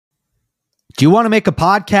Do you want to make a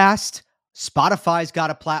podcast? Spotify's got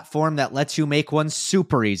a platform that lets you make one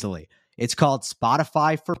super easily. It's called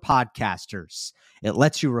Spotify for Podcasters. It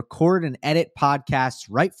lets you record and edit podcasts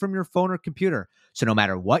right from your phone or computer. So no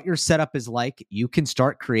matter what your setup is like, you can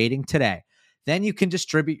start creating today. Then you can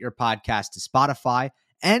distribute your podcast to Spotify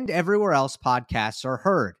and everywhere else podcasts are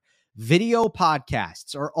heard. Video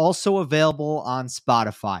podcasts are also available on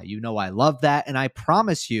Spotify. You know I love that, and I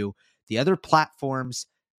promise you the other platforms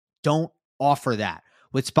don't offer that.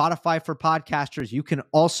 With Spotify for Podcasters, you can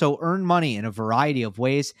also earn money in a variety of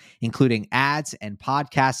ways, including ads and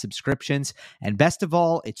podcast subscriptions. And best of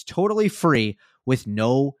all, it's totally free with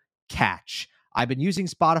no catch. I've been using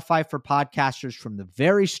Spotify for Podcasters from the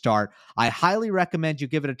very start. I highly recommend you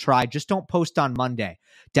give it a try. Just don't post on Monday.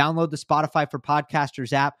 Download the Spotify for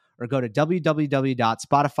Podcasters app or go to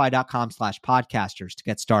www.spotify.com/podcasters to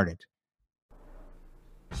get started.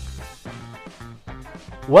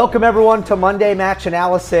 Welcome everyone to Monday Match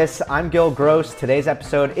Analysis. I'm Gil Gross. Today's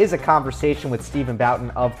episode is a conversation with Stephen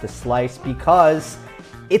Boughton of The Slice because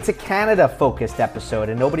it's a Canada-focused episode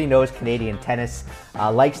and nobody knows Canadian tennis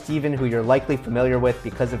like Stephen, who you're likely familiar with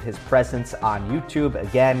because of his presence on YouTube.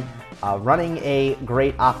 Again, running a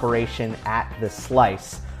great operation at The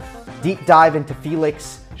Slice. Deep dive into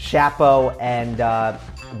Felix, Shapo, and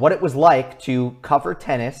what it was like to cover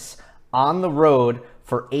tennis on the road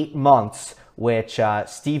for 8 months, which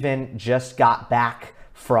Stephen just got back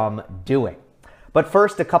from doing. But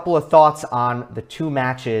first, a couple of thoughts on the two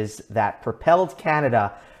matches that propelled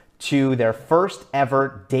Canada to their first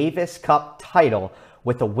ever Davis Cup title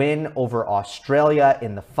with a win over Australia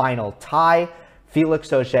in the final tie.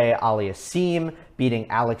 Felix Auger-Aliassime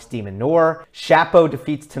beating Alex de Minaur. Shapo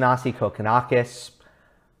defeats Thanasi Kokkinakis.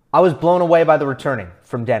 I was blown away by the returning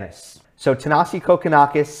from Denis. So Thanasi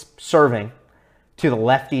Kokkinakis serving to the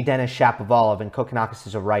lefty Denis Shapovalov, and Kokkinakis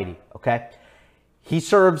is a righty, okay? He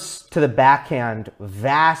serves to the backhand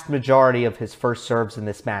vast majority of his first serves in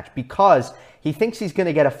this match because he thinks he's going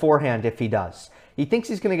to get a forehand if he does. He thinks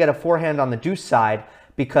he's going to get a forehand on the deuce side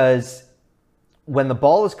because when the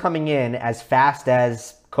ball is coming in as fast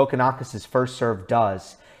as Kokkinakis' first serve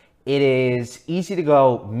does, it is easy to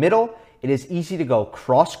go middle, it is easy to go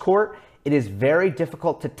cross court, it is very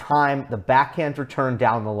difficult to time the backhand return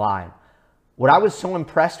down the line. What I was so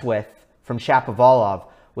impressed with from Shapovalov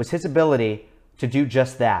was his ability to do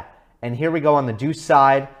just that. And here we go on the deuce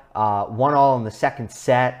side, 1-1 in the second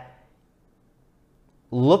set.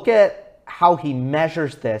 Look at how he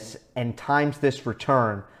measures this and times this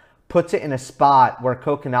return, puts it in a spot where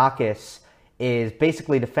Kokkinakis is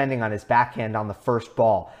basically defending on his backhand on the first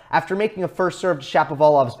ball after making a first serve to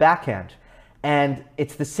Shapovalov's backhand. And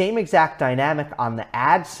it's the same exact dynamic on the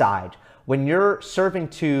ad side. When you're serving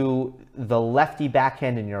to the lefty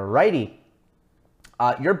backhand and you're a righty,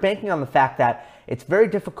 you're banking on the fact that it's very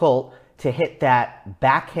difficult to hit that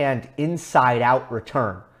backhand inside-out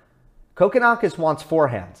return. Kokkinakis wants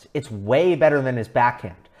forehands. It's way better than his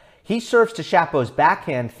backhand. He serves to Shapo's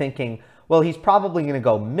backhand thinking, well, he's probably going to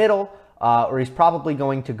go middle, or he's probably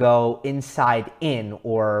going to go inside in,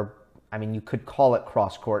 or, I mean, you could call it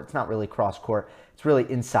cross court. It's not really cross court. It's really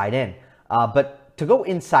inside in. But to go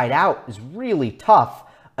inside out is really tough.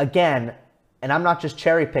 Again, and I'm not just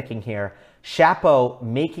cherry picking here, Shapo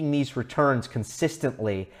making these returns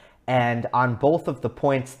consistently, and on both of the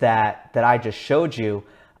points that I just showed you,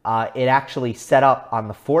 it actually set up on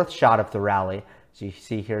the fourth shot of the rally. So you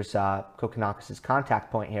see here's Kokkinakis'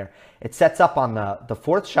 contact point here. It sets up on the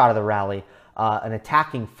fourth shot of the rally an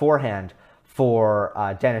attacking forehand for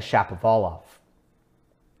Denis Shapovalov.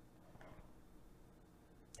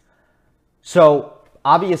 So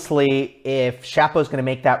obviously, if Shapo's going to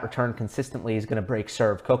make that return consistently, he's going to break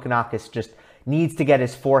serve. Kokkinakis just needs to get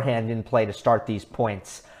his forehand in play to start these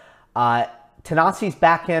points. Thanasi's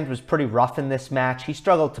backhand was pretty rough in this match. He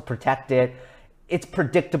struggled to protect it. It's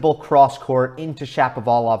predictable cross court into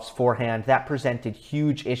Shapovalov's forehand. That presented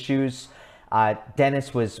huge issues.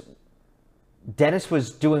 Denis was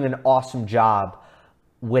doing an awesome job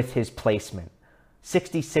with his placement.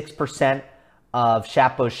 66% of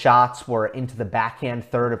Shapo's shots were into the backhand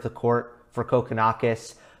third of the court for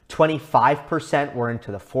Kokkinakis. 25% were into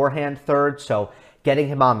the forehand third, so getting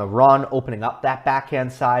him on the run, opening up that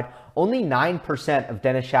backhand side. Only 9% of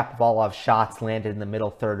Denis Shapovalov's shots landed in the middle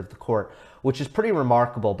third of the court, which is pretty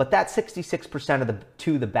remarkable. But that 66%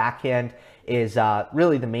 to the backhand is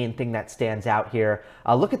really the main thing that stands out here.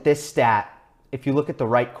 Look at this stat. If you look at the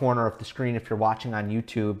right corner of the screen, if you're watching on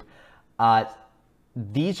YouTube,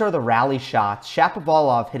 these are the rally shots.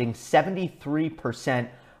 Shapovalov hitting 73%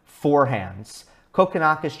 forehands.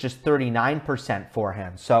 Kokkinakis just 39%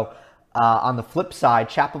 forehands. So On the flip side,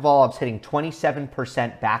 Shapovalov's hitting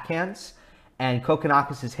 27% backhands, and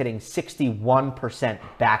Kokkinakis is hitting 61%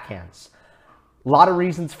 backhands. A lot of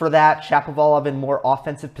reasons for that. Shapovalov in more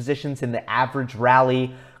offensive positions in the average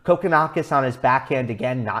rally. Kokkinakis on his backhand,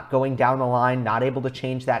 again, not going down the line, not able to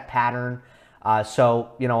change that pattern.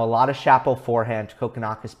 So, a lot of Shapo forehand,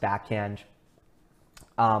 Kokkinakis backhand.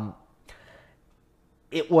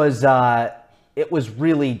 It was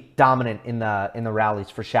really dominant in the rallies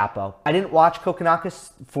for Shapo. I didn't watch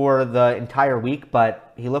Kokkinakis for the entire week,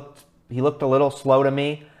 but he looked a little slow to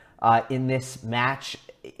me in this match.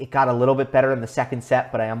 It got a little bit better in the second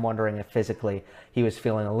set, but I am wondering if physically he was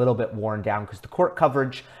feeling a little bit worn down because the court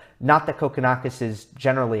coverage, not that Kokkinakis is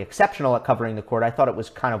generally exceptional at covering the court, I thought it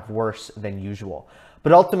was kind of worse than usual.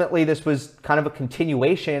 But ultimately, this was kind of a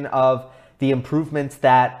continuation of the improvements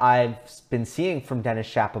that I've been seeing from Denis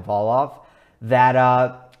Shapovalov that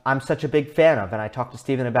I'm such a big fan of. And I talked to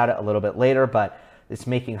Steven about it a little bit later, but it's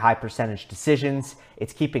making high percentage decisions.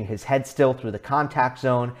 It's keeping his head still through the contact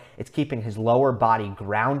zone. It's keeping his lower body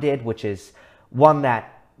grounded, which is one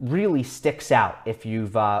that really sticks out. If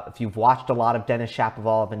you've watched a lot of Denis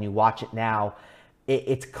Shapovalov and you watch it now,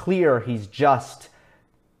 it's clear he's just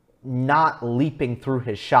not leaping through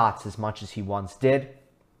his shots as much as he once did,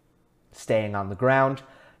 staying on the ground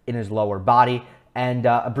in his lower body, and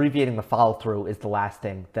abbreviating the follow-through is the last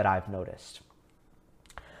thing that I've noticed.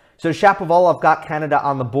 So Shapovalov got Canada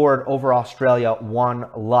on the board over Australia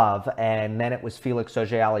 1-love, and then it was Felix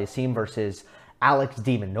Auger-Aliassime versus Alex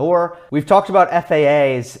de Minaur. We've talked about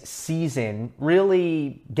FAA's season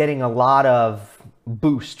really getting a lot of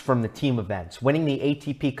boost from the team events, winning the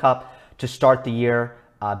ATP Cup to start the year,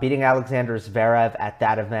 beating Alexander Zverev at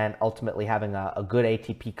that event, ultimately having a good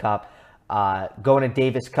ATP Cup, going to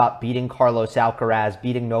Davis Cup, beating Carlos Alcaraz,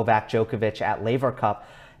 beating Novak Djokovic at Laver Cup.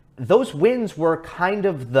 Those wins were kind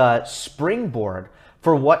of the springboard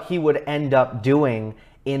for what he would end up doing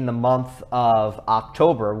in the month of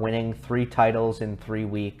October, winning 3 titles in 3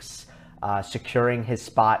 weeks, securing his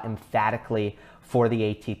spot emphatically for the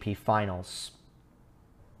ATP Finals.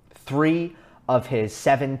 3 of his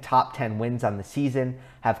 7 top 10 wins on the season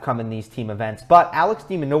have come in these team events. But Alex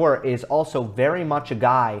de Minaur is also very much a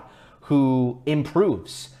guy who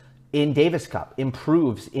improves in Davis Cup,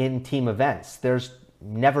 improves in team events. There's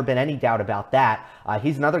never been any doubt about that.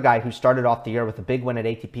 He's another guy who started off the year with a big win at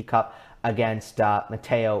ATP Cup against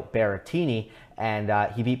Matteo Berrettini,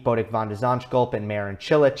 and he beat Botic van de Zandschulp and Marin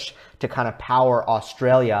Cilic to kind of power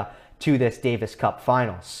Australia to this Davis Cup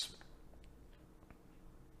Finals.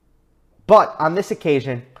 But on this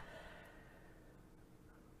occasion,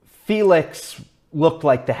 Felix looked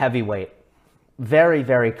like the heavyweight very,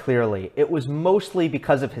 very clearly. It was mostly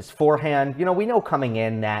because of his forehand. We know coming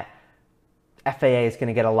in that FAA is going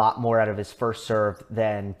to get a lot more out of his first serve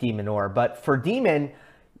than de Minaur. But for Demon,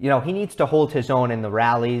 he needs to hold his own in the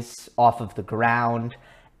rallies off of the ground.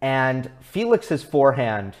 And Felix's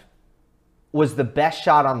forehand was the best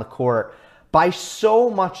shot on the court by so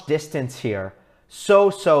much distance here.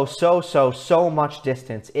 So much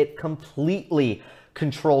distance. It completely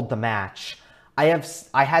controlled the match. I had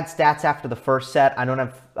stats after the first set. I don't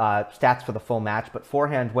have stats for the full match, but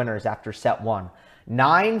forehand winners after set 1.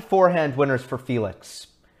 9 forehand winners for Felix.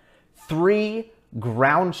 3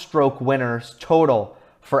 ground stroke winners total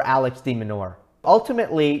for Alex de Minaur.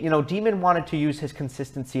 Ultimately, Demon wanted to use his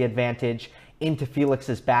consistency advantage into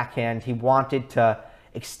Felix's backhand. He wanted to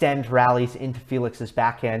extend rallies into Felix's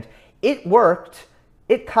backhand. It worked.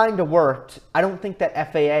 It kind of worked. I don't think that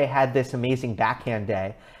FAA had this amazing backhand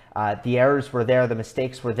day. The errors were there. The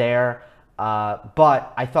mistakes were there.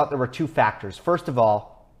 But I thought there were 2 factors. First of all,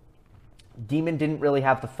 Demon didn't really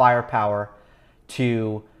have the firepower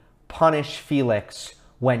to punish Felix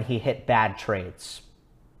when he hit bad trades.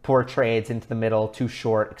 Poor trades into the middle, too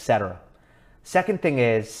short, etc. Second thing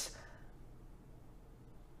is,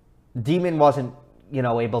 Demon wasn't,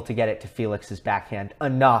 able to get it to Felix's backhand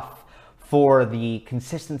enough for the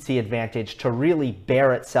consistency advantage to really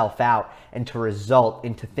bear itself out and to result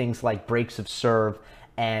into things like breaks of serve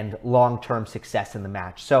and long-term success in the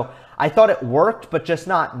match. So I thought it worked, but just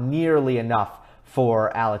not nearly enough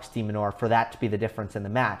for Alex de Minaur for that to be the difference in the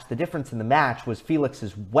match. The difference in the match was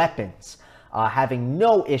Felix's weapons, having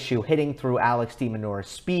no issue hitting through Alex de Minaur's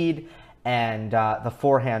speed and the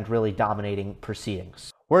forehand really dominating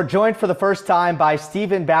proceedings. We're joined for the first time by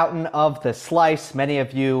Steven Boughton of The Slice. Many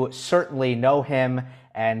of you certainly know him,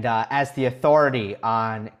 and as the authority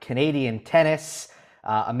on Canadian tennis,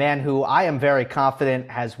 a man who I am very confident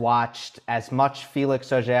has watched as much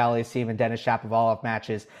Felix Auger-Aliassime and Denis Shapovalov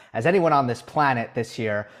matches as anyone on this planet this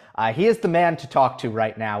year. He is the man to talk to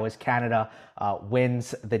right now as Canada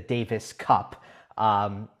wins the Davis Cup.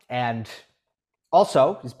 And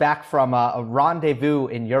also, he's back from a rendezvous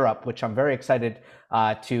in Europe, which I'm very excited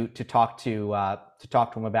to talk to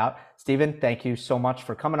him about. Stephen, thank you so much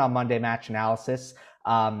for coming on Monday Match Analysis.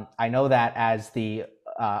 I know that as the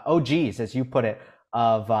OGs, as you put it,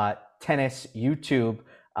 of tennis YouTube,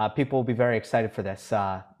 people will be very excited for this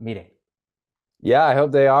meeting. Yeah, I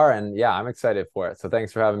hope they are, and yeah, I'm excited for it. So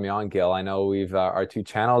thanks for having me on, Gil. I know we've our two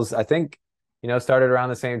channels, I think, started around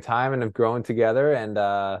the same time and have grown together,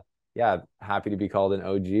 and yeah, happy to be called an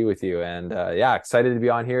OG with you. And yeah, excited to be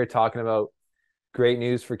on here talking about great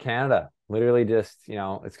news for Canada. Literally just,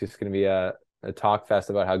 it's just going to be a talk fest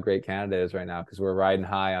about how great Canada is right now because we're riding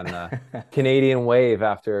high on the Canadian wave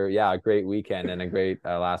after, a great weekend and a great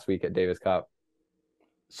last week at Davis Cup.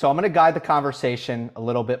 So I'm going to guide the conversation a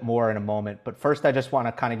little bit more in a moment. But first, I just want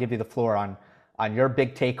to kind of give you the floor on your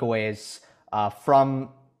big takeaways from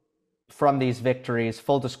these victories.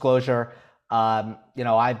 Full disclosure,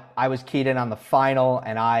 I was keyed in on the final,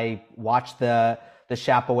 and I watched the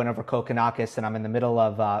Shapo win over Kokkinakis, and I'm in the middle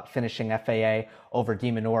of finishing FAA over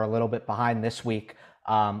De Minaur, a little bit behind this week.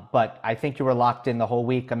 But I think you were locked in the whole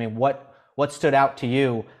week. I mean, what stood out to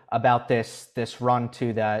you about this run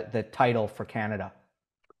to the title for Canada?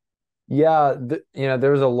 Yeah,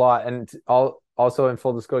 there was a lot, and also in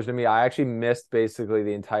full disclosure to me, I actually missed basically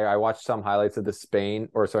the entire. I watched some highlights of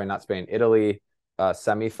the Italy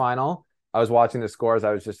semifinal. I was watching the scores.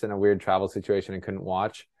 I was just in a weird travel situation and couldn't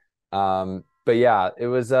watch. But yeah, it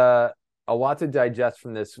was a lot to digest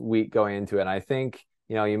from this week going into it. And I think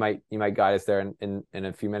you might guide us there in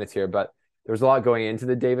a few minutes here, but there was a lot going into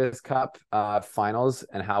the Davis Cup finals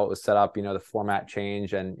and how it was set up. The format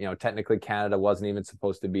change, and technically Canada wasn't even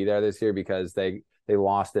supposed to be there this year because they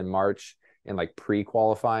lost in March in like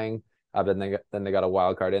pre-qualifying. Then they got a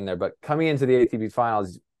wild card in there. But coming into the ATP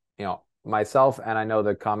finals, myself and I know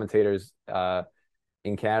the commentators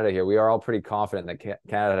in Canada here, we are all pretty confident that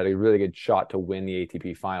Canada had a really good shot to win the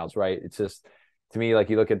ATP finals, right? It's just, to me, like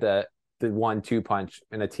you look at the 1-2 punch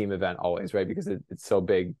in a team event always, right? Because it's so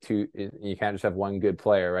big. You can't just have one good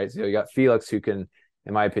player, right? So you got Felix, who can,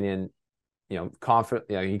 in my opinion, confident,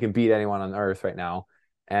 he can beat anyone on earth right now.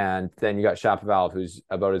 And then you got Shapovalov, who's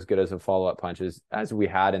about as good as a follow-up punch as we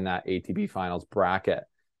had in that ATP finals bracket.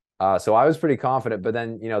 So I was pretty confident, but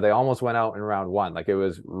then, they almost went out in round one. Like it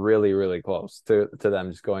was really, really close to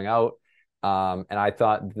them just going out. And I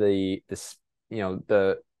thought the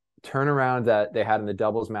turnaround that they had in the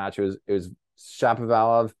doubles match, it was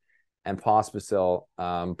Shapovalov and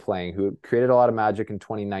Pospisil playing, who created a lot of magic in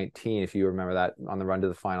 2019, if you remember that, on the run to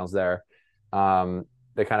the finals there.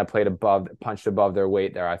 They kind of punched above their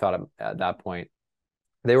weight there. I thought at that point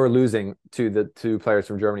they were losing to the two players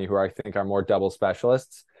from Germany who I think are more double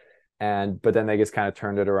specialists. But then they just kind of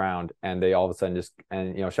turned it around, and they all of a sudden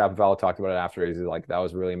Shapovalov talked about it after. He's like, that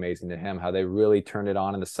was really amazing to him, how they really turned it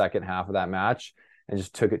on in the second half of that match and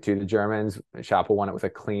just took it to the Germans. Shapo won it with a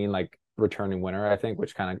clean, like, returning winner, I think,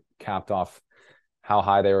 which kind of capped off how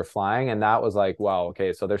high they were flying. And that was like, wow,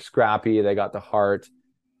 okay, so they're scrappy, they got the heart,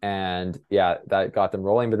 and yeah, that got them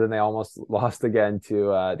rolling. But then they almost lost again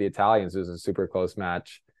to the Italians. It was a super close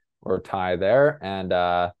match or tie there. And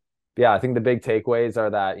yeah, I think the big takeaways are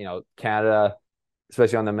that, Canada,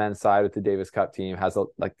 especially on the men's side with the Davis Cup team, has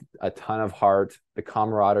a ton of heart. The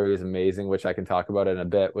camaraderie is amazing, which I can talk about in a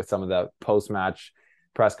bit with some of the post-match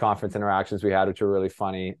press conference interactions we had, which were really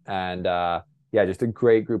funny. And yeah, just a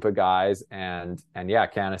great group of guys. And yeah,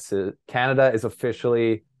 Canada is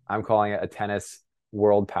officially, I'm calling it, a tennis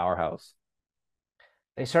world powerhouse.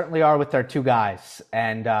 They certainly are with their two guys.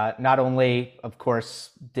 And not only, of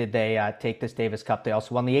course, did they take this Davis Cup, they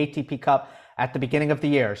also won the ATP Cup at the beginning of the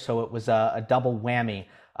year. So it was a double whammy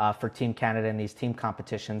for Team Canada in these team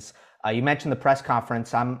competitions. You mentioned the press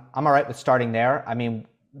conference. I'm all right with starting there. I mean,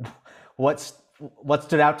 what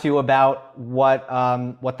stood out to you about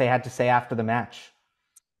what they had to say after the match?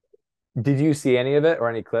 Did you see any of it or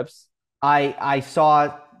any clips? I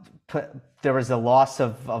saw there was a loss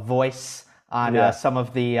of a voice on some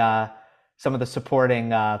of the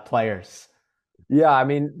supporting players. Yeah, I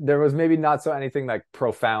mean, there was maybe not so anything like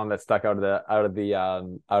profound that stuck out of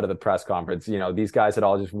the press conference. These guys had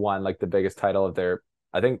all just won like the biggest title of their,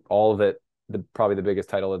 I think all of it, probably the biggest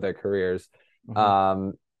title of their careers. Mm-hmm.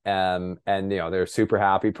 And they're super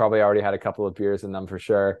happy. Probably already had a couple of beers in them for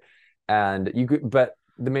sure. But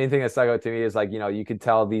the main thing that stuck out to me is, like, you could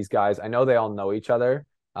tell these guys, I know they all know each other,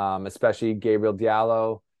 especially Gabriel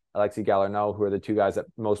Diallo, Alexis Galarneau, who are the two guys that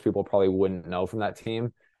most people probably wouldn't know from that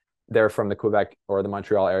team. They're from the Quebec or the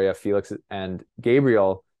Montreal area. Felix and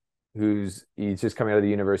Gabriel, he's just coming out of the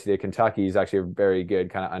University of Kentucky. He's actually a very good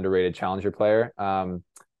kind of underrated challenger player.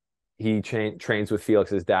 He trains with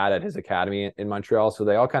Felix's dad at his academy in Montreal, so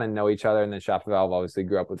they all kind of know each other. And then Shapovalov obviously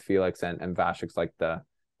grew up with Felix, and Vashik's like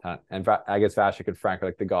I guess Vashik and Frank are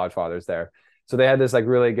like the godfathers there. So they had this like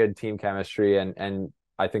really good team chemistry, and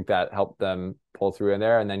I think that helped them pull through in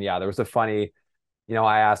there. And then there was a funny,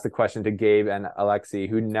 I asked the question to Gabe and Alexi,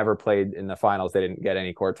 who never played in the finals. They didn't get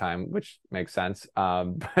any court time, which makes sense.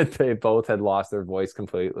 But they both had lost their voice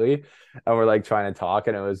completely and were like trying to talk.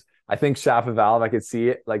 And it was, I think Shapovalov, I could see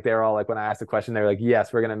it. Like they were all like, when I asked the question, they were like,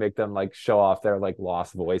 yes, we're going to make them like show off their like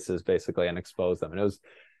lost voices basically and expose them. And it was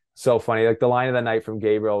so funny. Like the line of the night from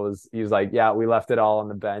Gabriel he was like, yeah, we left it all on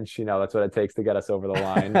the bench. That's what it takes to get us over the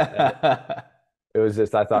line. It was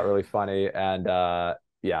just, I thought, really funny. And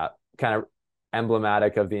kind of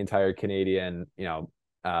emblematic of the entire Canadian,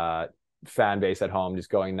 fan base at home just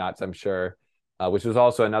going nuts, I'm sure. Which was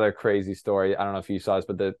also another crazy story. I don't know if you saw this,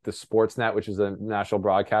 but the Sportsnet, which is a national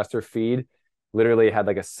broadcaster feed, literally had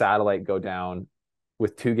like a satellite go down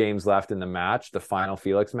with 2 games left in the match, the final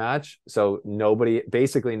Felix match. So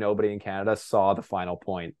basically nobody in Canada saw the final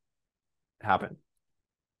point happen.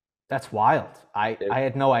 That's wild. I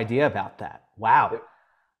had no idea about that. Wow.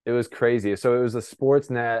 It was crazy. So it was a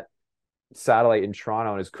Sportsnet satellite in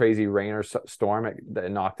Toronto, and it's crazy rain or storm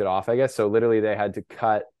that knocked it off, I guess. So literally they had to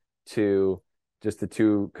cut to just the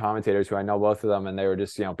 2 commentators who I know both of them, and they were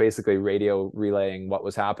just basically radio relaying what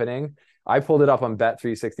was happening. I pulled it up on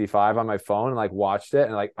Bet365 on my phone and like watched it,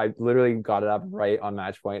 and like I literally got it up right on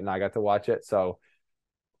match point and I got to watch it. So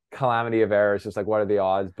calamity of errors, just like what are the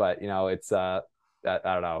odds? But it's I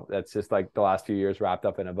don't know, that's just like the last few years wrapped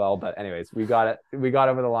up in a bell. But anyways, we got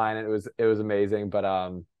over the line, and it was amazing.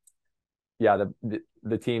 But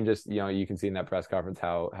the team just, you can see in that press conference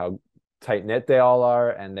how tight knit they all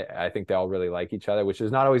are, and I think they all really like each other, which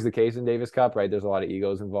is not always the case in Davis Cup, right? There's a lot of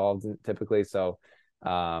egos involved typically. So,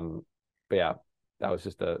 but yeah, that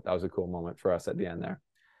was a cool moment for us at the end there.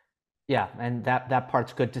 Yeah, and that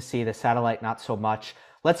part's good to see. The satellite, not so much.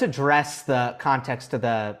 Let's address the context of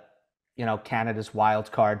the Canada's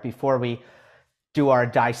wild card before we do our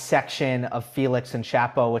dissection of Felix and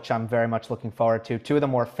Shapo, which I'm very much looking forward to. 2 of the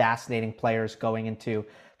more fascinating players going into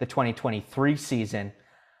the 2023 season.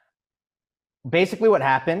 Basically what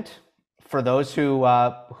happened, for those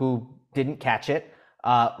who didn't catch it,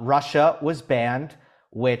 Russia was banned,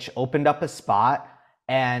 which opened up a spot,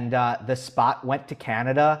 and the spot went to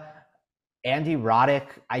Canada. Andy Roddick,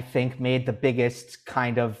 I think, made the biggest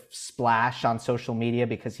kind of splash on social media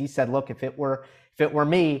because he said, look, if it were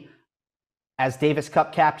me as Davis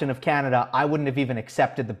Cup captain of Canada, I wouldn't have even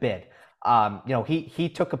accepted the bid. He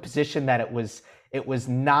took a position that it was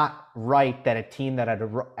not right that a team that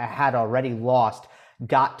had already lost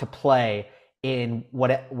got to play in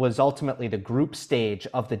what was ultimately the group stage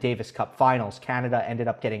of the Davis Cup finals. Canada ended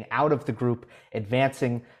up getting out of the group,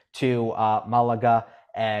 advancing to Malaga,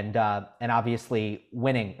 and obviously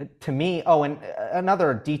winning. To me, and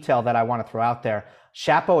another detail that I want to throw out there,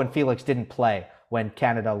 Shapo and Felix didn't play when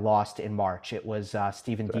Canada lost in March. It was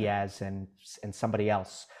Steven Diaz and somebody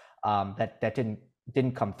else that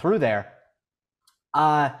didn't come through there.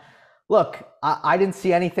 Look, I didn't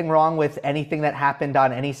see anything wrong with anything that happened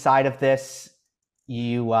on any side of this.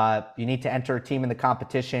 You need to enter a team in the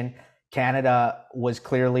competition. Canada was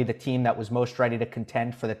clearly the team that was most ready to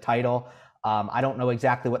contend for the title. I don't know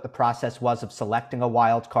exactly what the process was of selecting a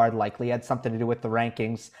wild card. Likely had something to do with the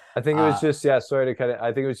rankings. I think it was just, sorry to cut it.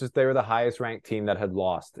 I think it was just they were the highest ranked team that had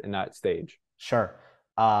lost in that stage. Sure.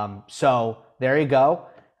 So there you go.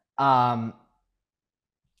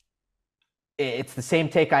 It's the same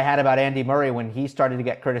take I had about Andy Murray when he started to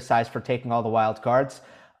get criticized for taking all the wild cards.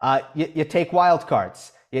 You take wild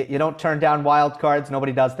cards. You don't turn down wild cards.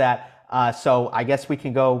 Nobody does that. So I guess we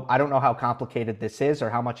can go. I don't know how complicated this is or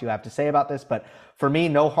how much you have to say about this, but for me,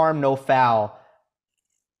 no harm, no foul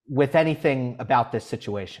with anything about this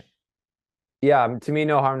situation. Yeah, to me,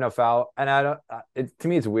 no harm, no foul. And to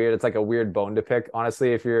me, it's weird. It's like a weird bone to pick,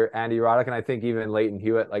 honestly, if you're Andy Roddick. And I think even Leighton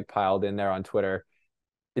Hewitt like piled in there on Twitter.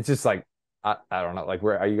 It's just like, I don't know, like,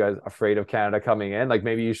 are you guys afraid of Canada coming in? Like,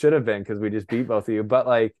 maybe you should have been because we just beat both of you. But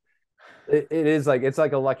like, it is like, it's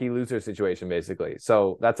like a lucky loser situation, basically.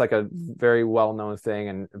 So that's like a very well-known thing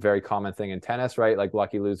and very common thing in tennis, right? Like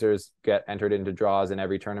lucky losers get entered into draws in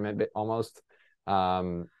every tournament almost.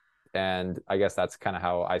 And I guess that's kind of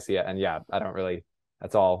how I see it. And yeah,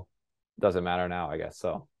 that's all, doesn't matter now, I guess.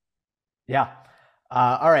 So yeah.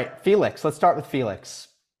 All right, Felix, let's start with Felix.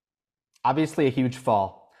 Obviously a huge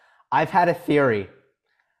fall. I've had a theory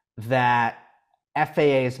that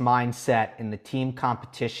FAA's mindset in the team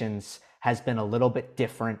competitions has been a little bit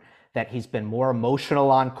different, that he's been more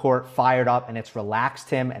emotional on court, fired up, and it's relaxed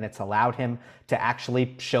him and it's allowed him to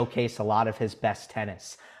actually showcase a lot of his best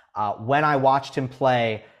tennis. When I watched him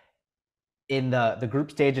play in the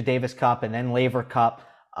group stage of Davis Cup and then Laver Cup,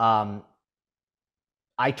 I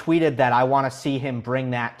tweeted that I want to see him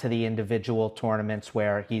bring that to the individual tournaments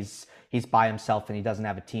where he's by himself and he doesn't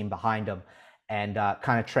have a team behind him, and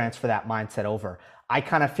kind of transfer that mindset over. I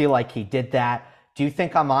kind of feel like he did that. Do you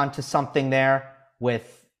think I'm onto something there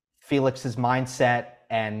with Felix's mindset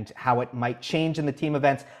and how it might change in the team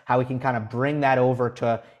events, how we can kind of bring that over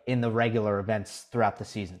to in the regular events throughout the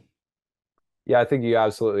season? Yeah, I think you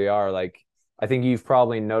absolutely are. Like, I think you've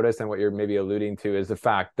probably noticed, and what you're maybe alluding to is the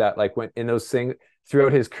fact that, like, when in those things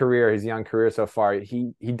throughout his career, his young career so far,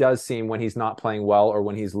 he does seem, when he's not playing well or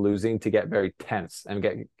when he's losing, to get very tense and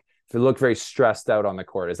to look very stressed out on the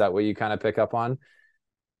court. Is that what you kind of pick up on?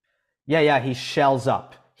 Yeah, he shells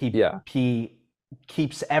up. Yeah. He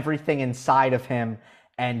keeps everything inside of him,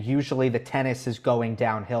 and usually the tennis is going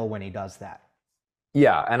downhill when he does that.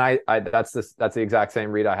 Yeah, and I that's the exact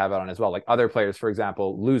same read I have it on as well. Like, other players, for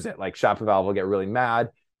example, lose it. Like, Shapo will get really mad.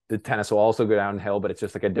 The tennis will also go downhill, but it's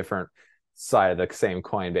just like a different side of the same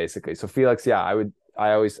coin, basically. So Felix, yeah,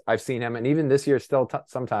 I've seen him, and even this year, still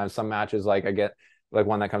sometimes some matches, like I get, like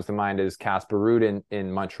one that comes to mind is Casper Ruud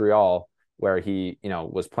in Montreal, where he,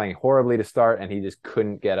 was playing horribly to start and he just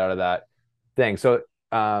couldn't get out of that thing. So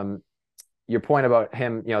your point about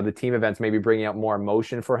him, the team events maybe bringing out more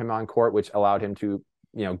emotion for him on court, which allowed him to,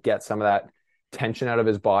 get some of that tension out of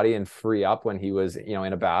his body and free up when he was,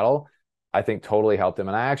 in a battle, I think totally helped him.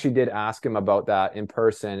 And I actually did ask him about that in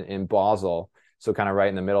person in Basel. So kind of right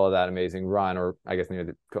in the middle of that amazing run, or I guess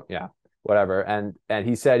near whatever. And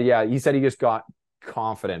he said he just got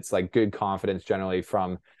confidence, like good confidence generally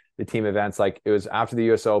from the team events. Like, it was after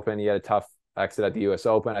the US Open, he had a tough exit at the US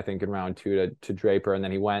Open, I think in round 2 to Draper. And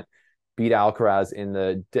then he went, beat Alcaraz in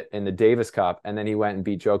the Davis Cup, and then he went and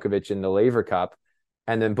beat Djokovic in the Laver Cup,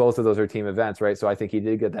 and then both of those are team events, right? So I think he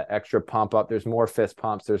did get that extra pump up. There's more fist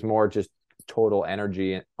pumps, there's more just total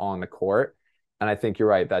energy on the court, and I think you're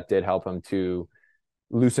right, that did help him to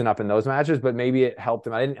loosen up in those matches. But maybe it helped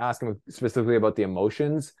him, I didn't ask him specifically about the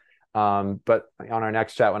emotions, but on our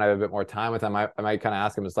next chat, when I have a bit more time with him, I might kind of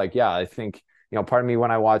ask him. It's like, yeah, I think, part of me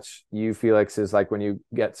when I watch you, Felix, is like when you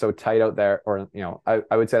get so tight out there, or,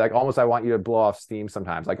 I would say, like, almost I want you to blow off steam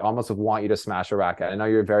sometimes, like almost want you to smash a racket. I know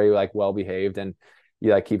you're very, like, well-behaved and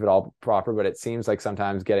you, like, keep it all proper, but it seems like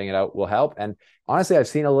sometimes getting it out will help. And honestly, I've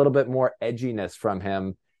seen a little bit more edginess from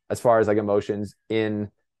him as far as, like, emotions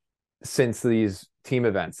since these team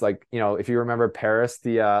events. Like, if you remember Paris,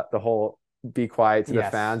 the whole be quiet to the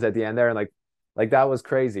fans at the end there, and like that was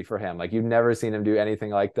crazy for him. Like, you've never seen him do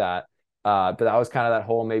anything like that. But that was kind of that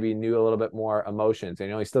whole, maybe knew a little bit more emotions.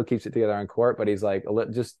 And, he still keeps it together on court, but he's like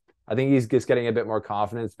I think he's just getting a bit more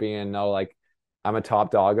confidence, being, like, I'm a top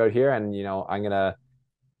dog out here, and,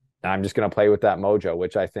 I'm just gonna play with that mojo,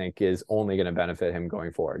 which I think is only going to benefit him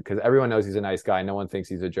going forward, because everyone knows he's a nice guy. No one thinks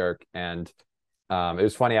he's a jerk. And it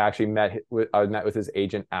was funny. I actually met with his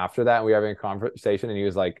agent after that, and we were having a conversation, and he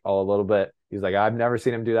was like, he's like, I've never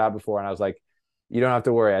seen him do that before. And I was like, you don't have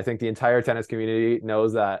to worry. I think the entire tennis community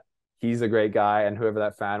knows that he's a great guy, and whoever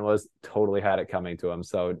that fan was totally had it coming to him.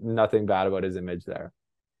 So nothing bad about his image there.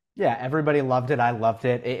 Yeah, everybody loved it. I loved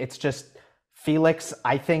it. It's just Felix,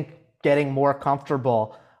 I think, getting more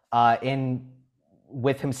comfortable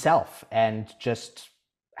with himself, and just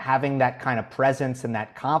having that kind of presence and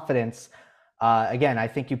that confidence. Again, I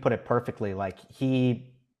think you put it perfectly. Like,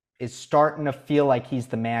 he is starting to feel like he's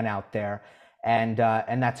the man out there, and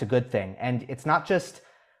that's a good thing. And it's not just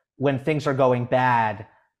when things are going bad,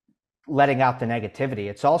 letting out the negativity.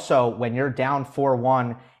 It's also when you're down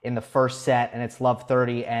 4-1 in the first set and it's love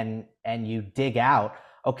 30 and you dig out.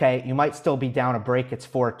 Okay, you might still be down a break. It's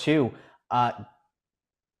 4-2.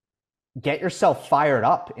 Get yourself fired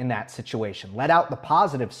up in that situation. Let out the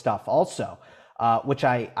positive stuff also, which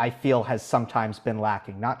I feel has sometimes been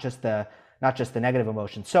lacking. Not just the negative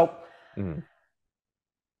emotion. So. Mm-hmm.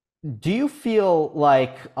 Do you feel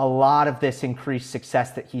like a lot of this increased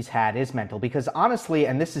success that he's had is mental? Because honestly,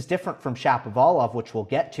 and this is different from Shapovalov, which we'll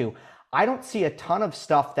get to, I don't see a ton of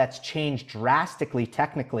stuff that's changed drastically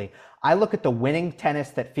technically. I look at the winning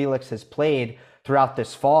tennis that Felix has played throughout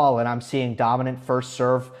this fall, and I'm seeing dominant first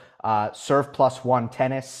serve, serve +1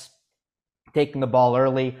 tennis, taking the ball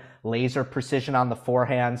early, laser precision on the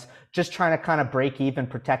forehands, just trying to kind of break even,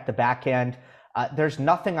 protect the backhand. There's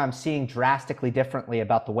nothing I'm seeing drastically differently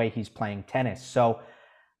about the way he's playing tennis. So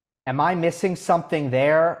Am I missing something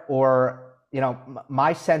there? Or,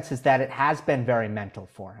 my sense is that it has been very mental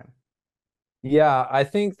for him. Yeah, I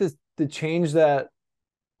think the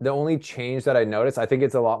only change that I noticed, I think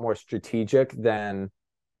it's a lot more strategic than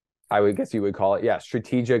I would guess you would call it. Yeah,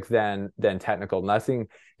 strategic than technical. Nothing,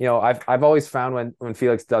 I've always found when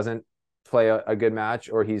Felix doesn't play a good match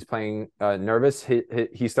or he's playing nervous,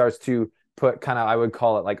 he starts to put kind of, I would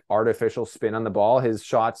call it like artificial spin on the ball. His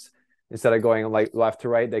shots, instead of going like left to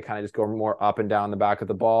right, they kind of just go more up and down the back of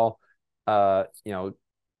the ball. You know,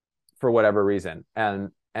 for whatever reason.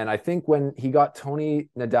 And I think when he got Tony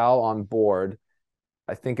Nadal on board,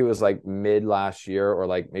 I think it was like mid last year or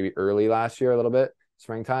like maybe early last year, a little bit,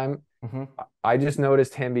 springtime. Mm-hmm. I just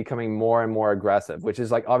noticed him becoming more and more aggressive, which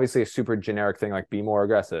is like obviously a super generic thing, like be more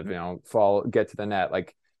aggressive, get to the net.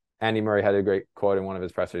 Like Andy Murray had a great quote in one of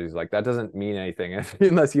his pressers. He's like, that doesn't mean anything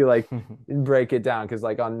unless you like break it down. Cause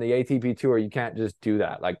like on the ATP tour, you can't just do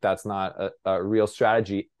that. Like that's not a real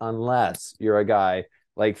strategy unless you're a guy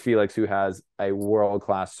like Felix who has a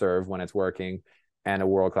world-class serve when it's working and a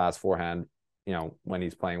world-class forehand, when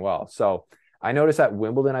he's playing well. So I noticed at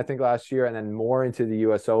Wimbledon, I think last year, and then more into the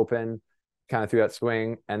US Open, kind of through that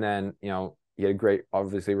swing. And then, he had a great,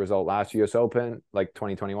 obviously, result last US Open, like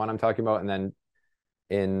 2021, I'm talking about. And then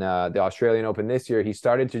in the Australian Open this year, he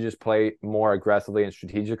started to just play more aggressively and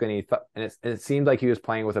strategically. And it seemed like he was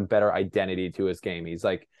playing with a better identity to his game.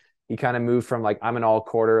 He kind of moved from like, I'm an all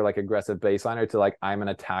quarter, like aggressive baseliner to like, I'm an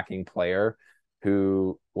attacking player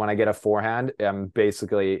who, when I get a forehand, I'm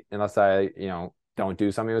basically, unless I, don't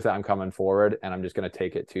do something with it, I'm coming forward and I'm just going to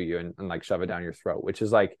take it to you and like shove it down your throat, which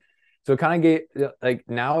is like, so it kind of gave like,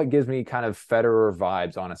 now it gives me kind of Federer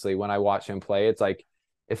vibes, honestly, when I watch him play. It's like,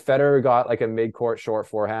 if Federer got like a mid-court short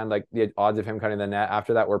forehand, like the odds of him cutting the net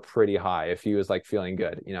after that were pretty high if he was like feeling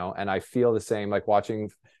good, and I feel the same, like watching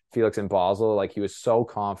Felix in Basel, like he was so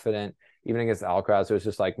confident, even against Alcaraz. It was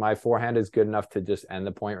just like, my forehand is good enough to just end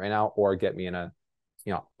the point right now or get me in a,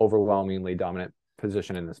 overwhelmingly dominant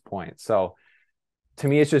position in this point. So to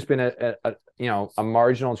me, it's just been a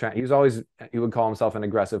marginal trend. He would call himself an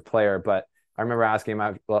aggressive player, but I remember asking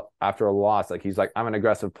him after a loss, like he's like, I'm an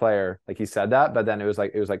aggressive player. Like he said that, but then it was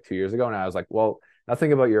like 2 years ago. And I was like, well,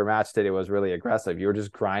 nothing about your match today was really aggressive. You were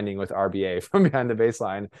just grinding with RBA from behind the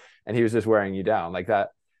baseline and he was just wearing you down like that.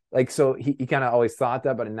 Like, so he kind of always thought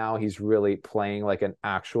that, but now he's really playing like an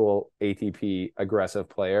actual ATP aggressive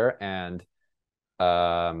player. And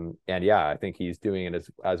yeah, I think he's doing it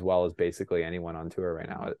as well as basically anyone on tour right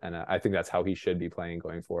now. And I think that's how he should be playing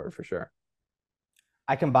going forward for sure.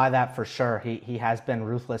 I can buy that for sure. He has been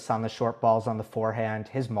ruthless on the short balls on the forehand.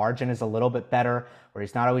 His margin is a little bit better, where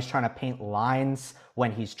he's not always trying to paint lines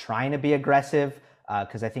when he's trying to be aggressive,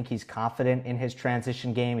 because I think he's confident in his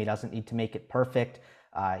transition game. He doesn't need to make it perfect.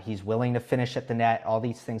 He's willing to finish at the net. All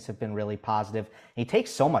these things have been really positive. He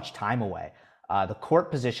takes so much time away. The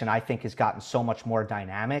court position, I think, has gotten so much more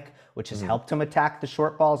dynamic, which has helped him attack the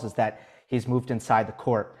short balls, is that he's moved inside the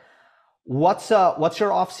court. What's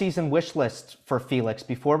your off-season wish list for Felix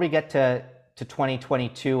before we get to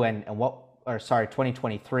 2022 and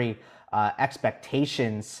 2023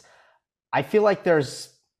 expectations? I feel like there's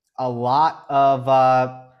a lot of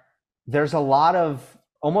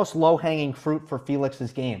almost low-hanging fruit for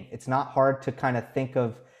Felix's game. It's not hard to kind of think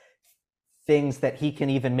of things that he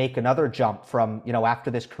can even make another jump from,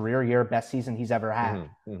 after this career year, best season he's ever had.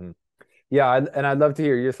 Mm-hmm. Mm-hmm. Yeah, and I'd love to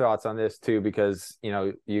hear your thoughts on this too, because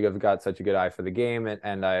you have got such a good eye for the game,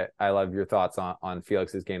 and I love your thoughts on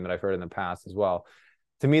Felix's game that I've heard in the past as well.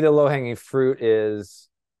 To me, the low hanging fruit is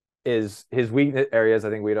his weakness areas. I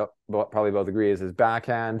think we don't probably both agree is his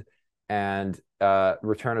backhand and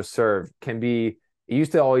return of serve can be. It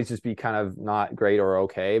used to always just be kind of not great or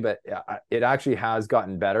okay, but it actually has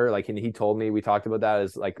gotten better. Like he told me, we talked about that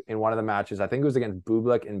as like in one of the matches, I think it was against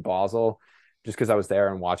Bublik in Basel, just because I was there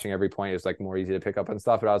and watching every point, it was like more easy to pick up and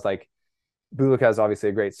stuff. But I was like, Bublik has obviously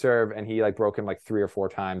a great serve, and he like broke him like 3 or 4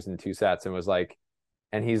 times in 2 sets, and was like,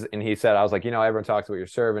 and he said, I was like, everyone talks about your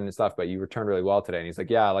serve and stuff, but you returned really well today. And he's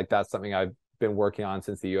like, yeah, like that's something I've been working on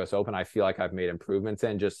since the US Open. I feel like I've made improvements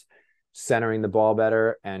in just centering the ball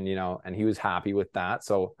better, and and he was happy with that.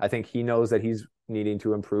 So I think he knows that he's needing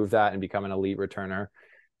to improve that and become an elite returner.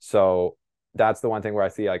 So that's the one thing where I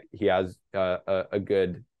see like he has a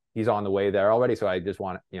good. He's on the way there already. So I just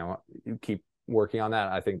want keep working on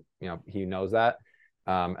that. I think he knows that,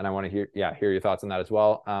 and I want to hear your thoughts on that as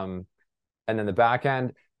well. And then the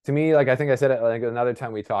backhand, to me, like I think I said it like another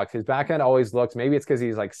time we talked, his backhand always looks, maybe it's because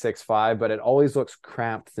he's like 6'5", but it always looks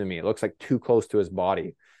cramped to me. It looks like too close to his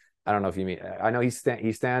body. I don't know if you mean. I know he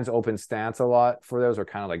stands open stance a lot for those, or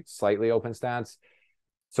kind of like slightly open stance.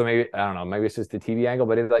 So maybe, I don't know, maybe it's just the TV angle,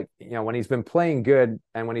 but it's like, when he's been playing good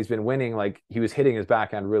and when he's been winning, like he was hitting his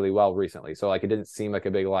backhand really well recently. So like it didn't seem like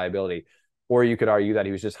a big liability. Or you could argue that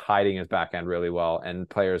he was just hiding his backhand really well and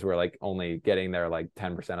players were like only getting there like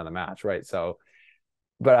 10% of the match, right? So,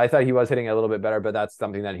 but I thought he was hitting a little bit better, but that's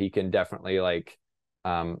something that he can definitely like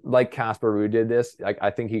Casper Ruud did this. Like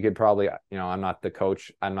I think he could probably, I'm not the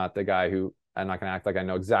coach. I'm not the guy who, I'm not going to act like I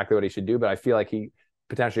know exactly what he should do, but I feel like he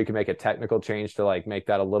potentially can make a technical change to like make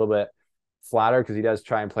that a little bit flatter, because he does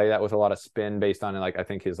try and play that with a lot of spin based on like I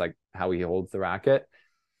think his like how he holds the racket.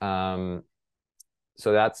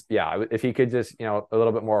 So that's, yeah, if he could just, a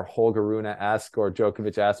little bit more Holger Rune-esque or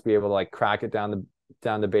Djokovic-esque, be able to like crack it down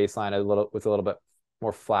the baseline with a little bit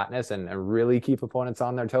more flatness and really keep opponents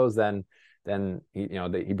on their toes, then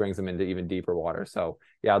he brings them into even deeper water. So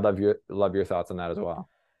yeah, I'd love your thoughts on that as well.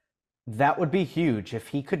 That would be huge if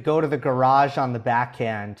he could go to the garage on the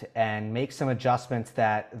backhand and make some adjustments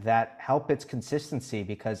that help its consistency.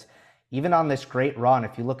 Because even on this great run,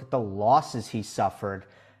 if you look at the losses he suffered,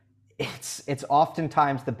 it's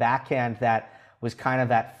oftentimes the backhand that was kind of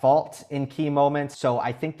at fault in key moments. So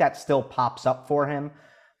I think that still pops up for him.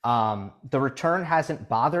 The return hasn't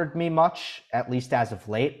bothered me much, at least as of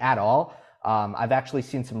late, at all. I've actually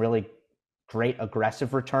seen some really great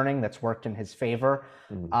aggressive returning that's worked in his favor.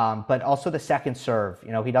 But also the second serve,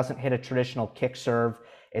 he doesn't hit a traditional kick serve.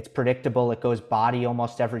 It's predictable. It goes body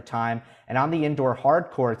almost every time. And on the indoor hard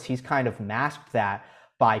courts, he's kind of masked that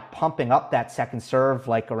by pumping up that second serve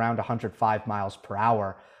like around 105 miles per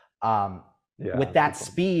hour. With that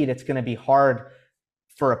speed, it's going to be hard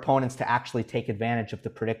for opponents to actually take advantage of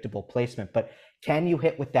the predictable placement. But can you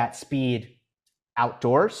hit with that speed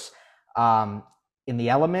outdoors? In the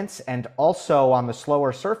elements, and also on the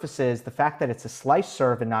slower surfaces, the fact that it's a slice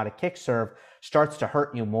serve and not a kick serve starts to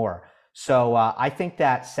hurt you more. So I think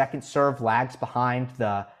that second serve lags behind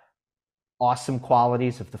the awesome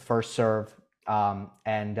qualities of the first serve,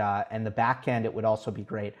 and the backhand. It would also be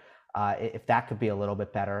great if that could be a little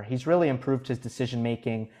bit better. He's really improved his decision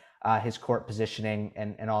making, his court positioning,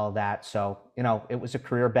 and all of that. So it was a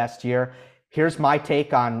career best year. Here's my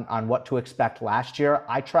take on what to expect last year.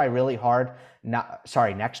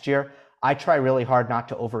 Next year. I try really hard not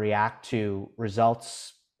to overreact to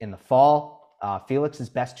results in the fall. Felix's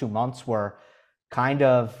best 2 months were kind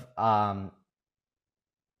of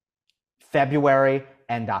February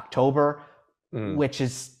and October, which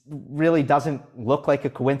really doesn't look like a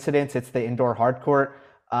coincidence. It's the indoor hard court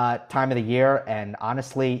time of the year. And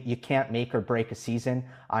honestly, you can't make or break a season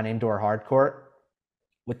on indoor hard court.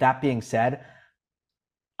 With that being said,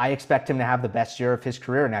 I expect him to have the best year of his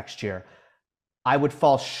career next year. I would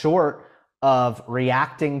fall short of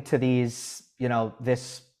reacting to these, the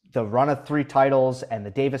run of 3 titles and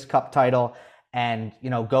the Davis Cup title and,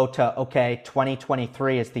 go to, okay,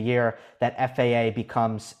 2023 is the year that FAA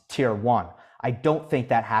becomes tier 1. I don't think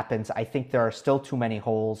that happens. I think there are still too many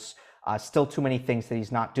holes, still too many things that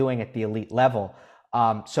he's not doing at the elite level.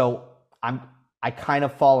 So I kind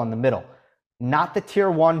of fall in the middle. Not the tier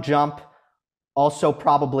 1 jump, also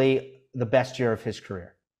probably the best year of his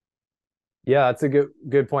career. Yeah, that's a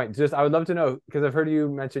good point. Just, I would love to know, because I've heard you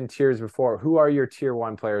mention tiers before. Who are your tier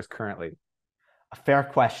 1 players currently? A fair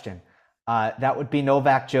question. That would be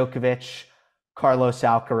Novak Djokovic, Carlos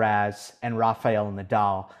Alcaraz, and Rafael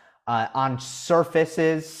Nadal. On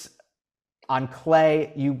surfaces, on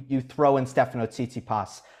clay, you throw in Stefano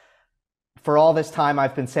Tsitsipas. For all this time,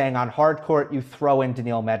 I've been saying on hard court, you throw in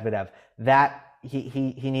Daniil Medvedev. That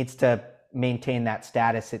he needs to maintain that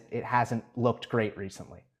status. It hasn't looked great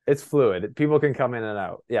recently. It's fluid. People can come in and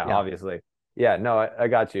out. Yeah. Obviously. Yeah, no, I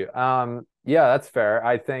got you. Yeah, that's fair.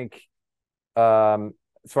 I think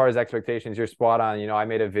as far as expectations, you're spot on. I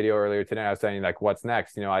made a video earlier today. I was saying like, what's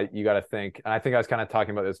next? You got to think, and I think I was kind of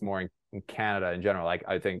talking about this more in Canada in general. Like,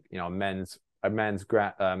 I think a men's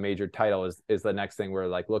major title is the next thing we're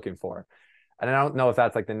like looking for. And I don't know if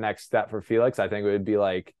that's like the next step for Felix. I think it would be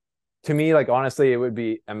like, to me, like honestly, it would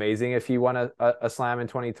be amazing if he won a slam in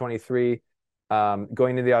 2023.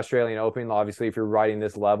 Going to the Australian Open, obviously, if you're riding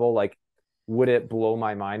this level, like, would it blow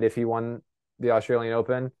my mind if he won the Australian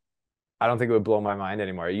Open? I don't think it would blow my mind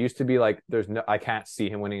anymore. It used to be like, I can't see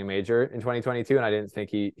him winning a major in 2022, and I didn't think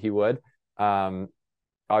he would.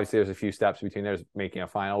 Obviously, there's a few steps between there's making a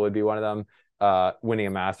final would be one of them. Winning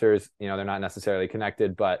a Masters, they're not necessarily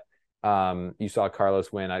connected, but you saw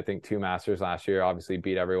Carlos win, I think, 2 Masters last year, obviously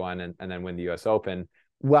beat everyone and then win the US Open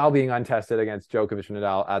while being untested against Djokovic and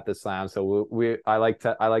Nadal at the Slam. So I like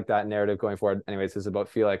that narrative going forward. Anyways, this is about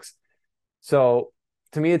Felix. So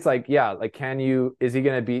to me, it's like, yeah, like, is he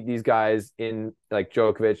going to beat these guys in like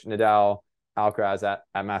Djokovic, Nadal, Alcaraz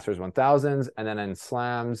at Masters 1000s, and then in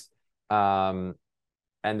slams. And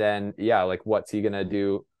then, yeah, like what's he going to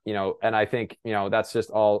do? And I think, that's just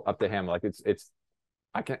all up to him. Like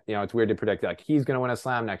I can't, it's weird to predict like he's going to win a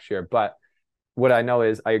slam next year, but what I know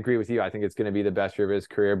is I agree with you. I think it's going to be the best year of his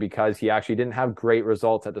career because he actually didn't have great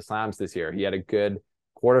results at the slams this year. He had a good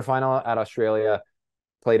quarterfinal at Australia,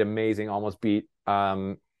 played amazing, almost beat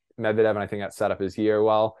Medvedev, and I think that set up his year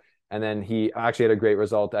well. And then he actually had a great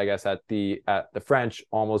result, I guess, at the French,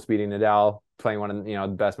 almost beating Nadal, playing one of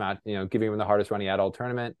the best match, giving him the hardest run he had all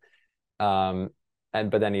tournament.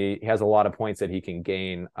 But then he has a lot of points that he can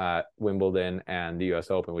gain at Wimbledon and the US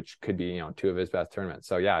Open, which could be, two of his best tournaments.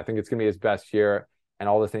 So yeah, I think it's gonna be his best year, and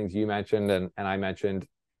all the things you mentioned and I mentioned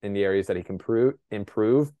in the areas that he can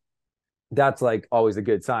improve. That's like always a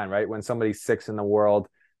good sign, right? When somebody's sixth in the world,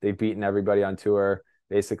 they've beaten everybody on tour,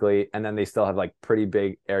 basically, and then they still have like pretty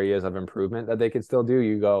big areas of improvement that they can still do.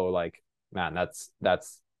 You go like, man, that's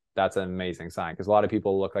an amazing sign, because a lot of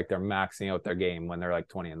people look like they're maxing out their game when they're like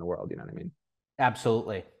 20 in the world. You know what I mean?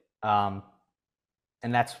 Absolutely. And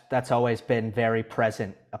that's always been very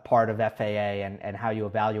present, a part of FAA and how you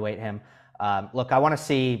evaluate him. Look, I want to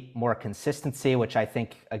see more consistency, which I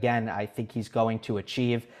think he's going to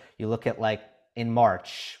achieve. You look at like in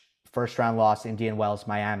March, first round loss, Indian Wells,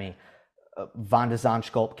 Miami, Van de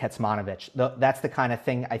Zandschulp, Kecmanovic. That's the kind of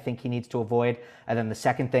thing I think he needs to avoid. And then the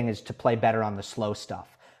second thing is to play better on the slow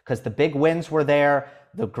stuff, because the big wins were there.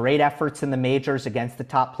 The great efforts in the majors against the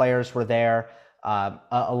top players were there.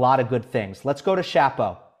 A lot of good things. Let's go to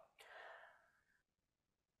Shapo.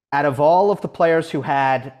 Out of all of the players who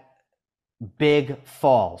had big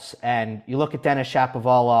falls, and you look at Denis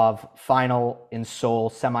Shapovalov, final in Seoul,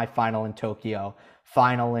 semifinal in Tokyo,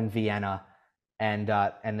 final in Vienna, and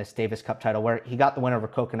this Davis Cup title where he got the win over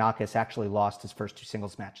Kokkinakis, actually lost his first two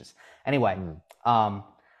singles matches. Anyway,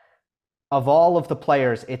 of all of the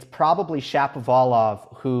players, it's probably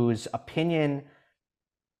Shapovalov whose opinion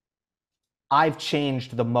I've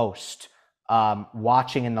changed the most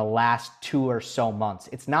watching in the last 2 or so months.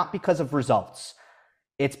 It's not because of results.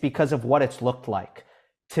 It's because of what it's looked like.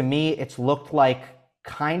 To me, it's looked like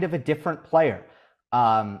kind of a different player,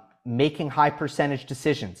 making high percentage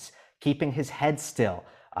decisions, keeping his head still,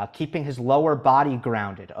 keeping his lower body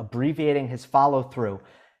grounded, abbreviating his follow through.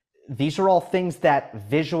 These are all things that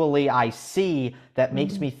visually I see that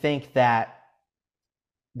makes me think that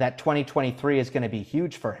 2023 is going to be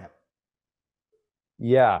huge for him.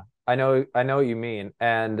 Yeah, I know what you mean.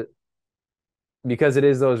 And because it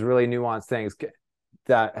is those really nuanced things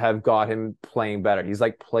that have got him playing better. He's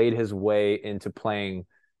like played his way into playing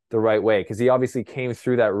the right way, because he obviously came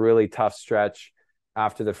through that really tough stretch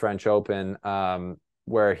after the French Open,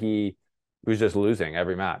 where he was just losing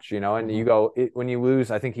every match, and you go, when you lose,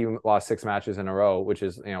 I think he lost 6 matches in a row, which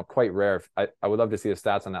is, quite rare. I would love to see the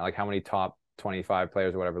stats on that, like how many top 25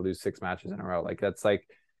 players or whatever lose 6 matches in a row. Like that's like,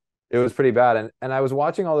 it was pretty bad. And I was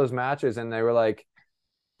watching all those matches, and they were like,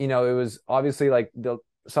 it was obviously like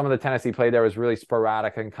some of the tennis he played there was really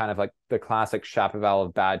sporadic and kind of like the classic Shapovalov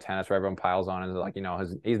of bad tennis, where everyone piles on and is like,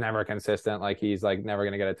 he's never consistent. Like he's like never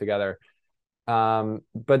going to get it together. But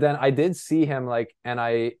then I did see him and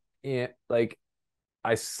I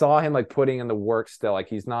saw him like putting in the work still. Like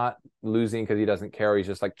he's not losing because he doesn't care. He's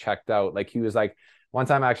just like checked out. Like he was like, one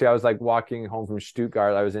time actually, I was like walking home from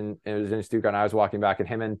Stuttgart. It was in Stuttgart, and I was walking back, and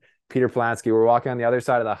him and Peter Plansky were walking on the other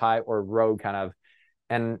side of the high or road kind of.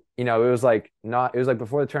 And, it was like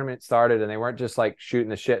before the tournament started, and they weren't just like shooting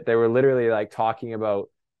the shit. They were literally like talking about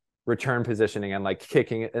return positioning and like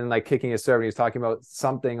kicking his serve. And he was talking about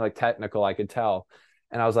something like technical, I could tell.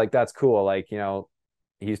 And I was like, that's cool. Like,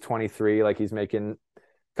 he's 23, like he's making a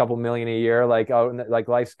couple million a year. Like, oh, like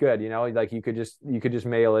life's good, like you could just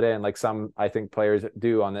mail it in, like some, I think, players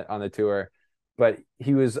do on the tour. But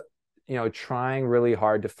he was, trying really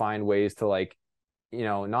hard to find ways to like,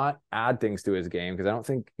 not add things to his game, because I don't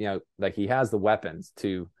think, like he has the weapons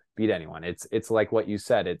to beat anyone. It's like what you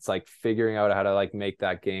said. It's like figuring out how to like make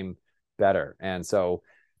that game better. And so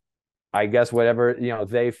I guess whatever,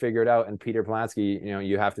 they figured out, and Peter Plansky,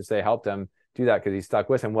 you have to say helped him do that, because he stuck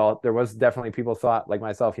with him. Well, there was definitely people thought, like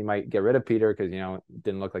myself, he might get rid of Peter because, it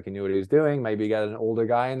didn't look like he knew what he was doing. Maybe got an older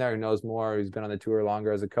guy in there who knows more, who's been on the tour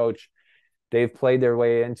longer as a coach. They've played their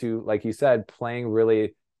way into, like you said, playing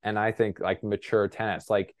really, and I think like mature tennis,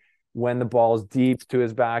 like when the ball's deep to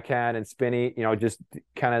his backhand and spinny, just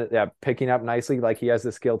kind of picking up nicely, like he has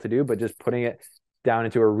the skill to do, but just putting it down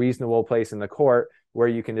into a reasonable place in the court where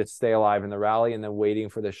you can just stay alive in the rally, and then waiting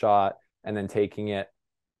for the shot and then taking it,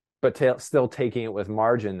 but still taking it with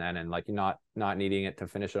margin then, and like not needing it to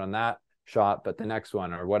finish it on that shot, but the next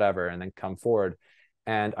one or whatever, and then come forward.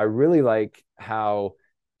 And I really like how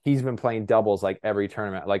he's been playing doubles like every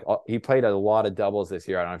tournament. Like he played a lot of doubles this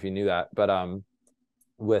year. I don't know if you knew that, but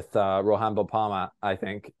with Rohan Bopama, I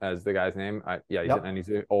think, as the guy's name. Yep. He's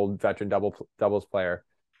an old veteran doubles player.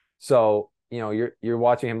 So you're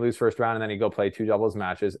watching him lose first round, and then he go play two doubles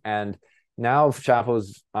matches. And now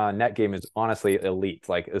Shapo's net game is honestly elite,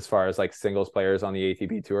 like as far as like singles players on the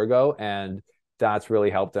ATP tour go, and that's really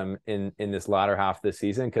helped him in this latter half of the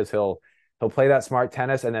season because he'll play that smart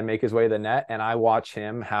tennis and then make his way to the net. And I watch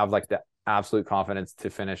him have like the absolute confidence to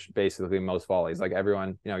finish basically most volleys. Like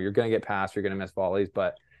everyone, you're going to get past, you're going to miss volleys,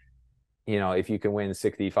 but if you can win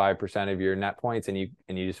 65% of your net points and you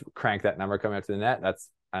just crank that number coming up to the net, that's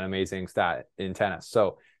an amazing stat in tennis.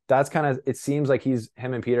 So that's kind of, it seems like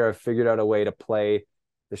him and Peter have figured out a way to play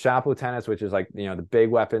the Shapo tennis, which is like, the big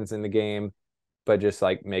weapons in the game, but just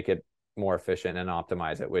like make it more efficient and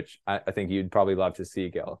optimize it, which I think you'd probably love to see,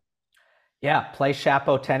 Gil. Yeah, play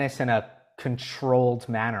Shapo tennis in a controlled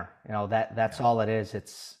manner. That's all it is.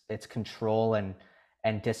 It's control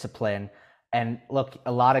and discipline. And look,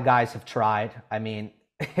 a lot of guys have tried. I mean,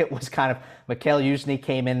 it was kind of Mikhail Yuzny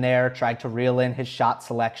came in there, tried to reel in his shot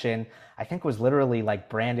selection. I think was literally like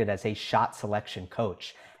branded as a shot selection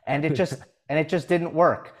coach, and it just didn't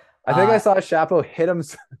work. I think I saw Shapo hit him.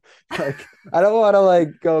 Like, I don't want to like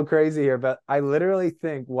go crazy here, but I literally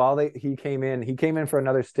think while he came in for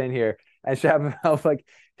another stint here, and Shapo like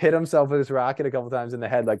hit himself with his racket a couple times in the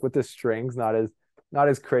head, like with the strings, not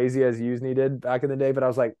as crazy as Yuzny did back in the day. But I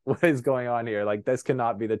was like, what is going on here? Like, this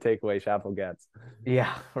cannot be the takeaway Shapo gets.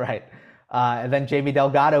 Yeah, right. And then Jamie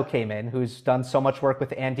Delgado came in, who's done so much work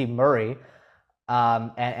with Andy Murray,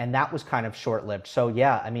 and that was kind of short-lived. So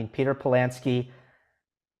yeah, I mean, Peter Polansky,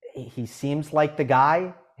 he seems like the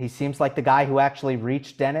guy. He seems like the guy who actually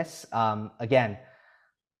reached Dennis. Again,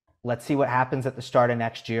 let's see what happens at the start of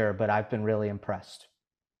next year, but I've been really impressed.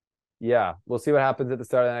 Yeah, we'll see what happens at the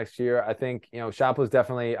start of the next year. I think, Shapo's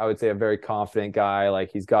definitely, I would say, a very confident guy.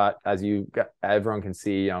 Like he's got, everyone can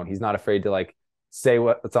see, he's not afraid to like say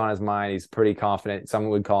what's on his mind. He's pretty confident.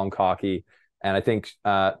 Someone would call him cocky. And I think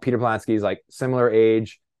Peter Polansky is like similar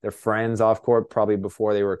age. They're friends off court probably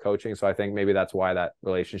before they were coaching. So I think maybe that's why that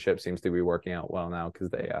relationship seems to be working out well now, because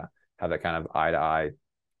they have that kind of eye-to-eye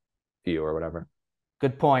view or whatever.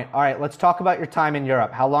 Good point. All right, let's talk about your time in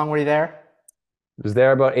Europe. How long were you there? Was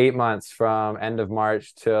there about 8 months from end of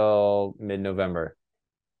March till mid-November.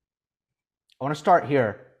 I want to start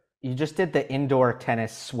here. You just did the indoor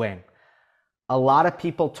tennis swing. A lot of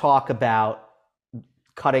people talk about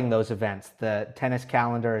cutting those events. The tennis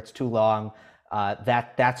calendar, it's too long.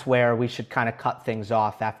 That's where we should kind of cut things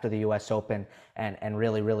off after the US Open and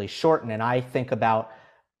really, really shorten. And I think about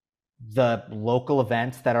the local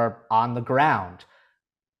events that are on the ground.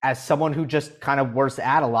 As someone who just kind of was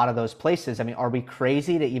at a lot of those places, I mean, are we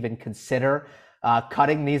crazy to even consider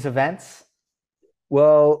cutting these events?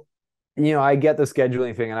 Well, I get the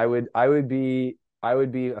scheduling thing, and I would be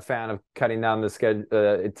a fan of cutting down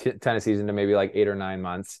the tennis season to maybe like 8 or 9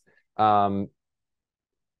 months.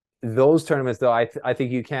 Those tournaments, though, I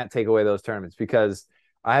think you can't take away those tournaments because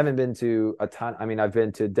I haven't been to a ton. I mean, I've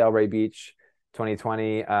been to Delray Beach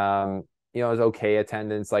 2020. It was okay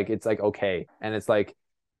attendance. Like it's like okay, and it's like.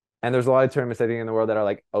 And there's a lot of tournaments, I think, in the world that are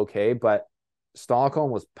like, okay, but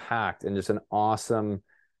Stockholm was packed and just an awesome,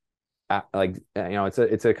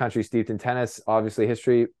 it's a country steeped in tennis, obviously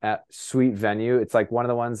history, at sweet venue. It's like one of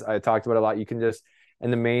the ones I talked about a lot. You can just,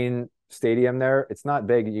 in the main stadium there, it's not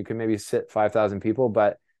big. You can maybe sit 5,000 people,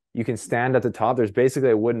 but you can stand at the top. There's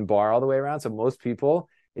basically a wooden bar all the way around. So most people,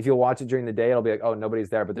 if you'll watch it during the day, it'll be like, oh,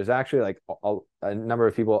 nobody's there. But there's actually like a number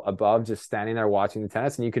of people above just standing there watching the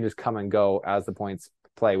tennis, and you can just come and go as the points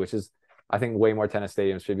play, which is, I think, way more tennis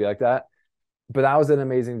stadiums should be like that. But that was an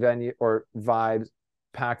amazing venue or vibes,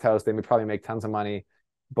 packed house. They would probably make tons of money.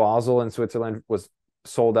 Basel in Switzerland was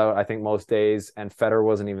sold out, I think, most days, and Federer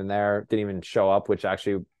wasn't even there, didn't even show up, which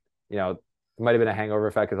actually, it might have been a hangover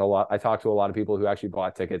effect because I talked to a lot of people who actually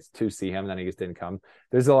bought tickets to see him, and then he just didn't come.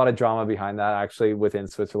 There's a lot of drama behind that actually within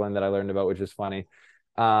Switzerland that I learned about, which is funny.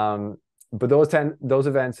 But those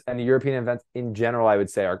events and the European events in general, I would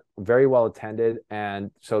say, are very well attended. And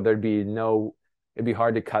so it'd be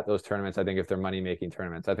hard to cut those tournaments, I think, if they're money-making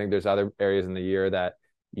tournaments. I think there's other areas in the year that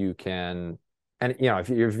you can, and if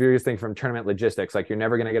you're just thinking from tournament logistics, like you're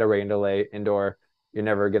never going to get a rain delay indoor, you're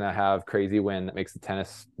never going to have crazy wind that makes the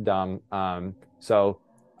tennis dumb. So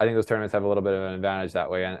I think those tournaments have a little bit of an advantage that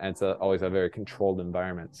way. And it's always a very controlled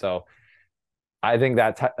environment. So I think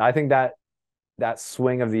that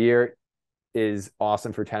swing of the year is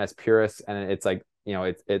awesome for tennis purists, and it's like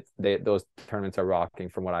those tournaments are rocking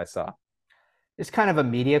from what I saw. It's kind of a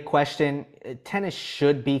media question. Tennis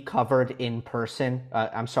should be covered in person.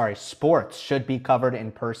 I'm sorry, sports should be covered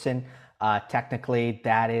in person. Technically,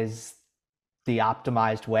 that is the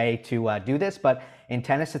optimized way to do this. But in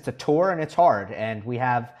tennis, it's a tour and it's hard. And we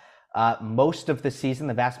have most of the season,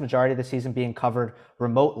 the vast majority of the season, being covered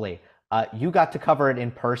remotely. You got to cover it in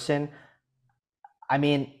person. I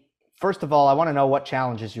mean, first of all, I want to know what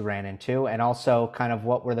challenges you ran into, and also kind of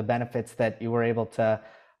what were the benefits that you were able to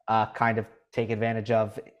kind of take advantage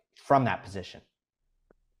of from that position.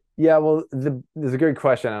 Yeah, well, there's a good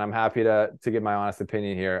question, and I'm happy to give my honest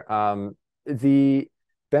opinion here. The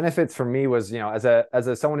benefits for me was, as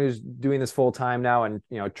a someone who's doing this full time now, and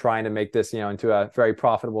trying to make this into a very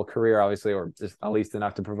profitable career, obviously, or just at least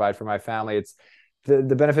enough to provide for my family. It's the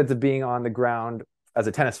benefits of being on the ground as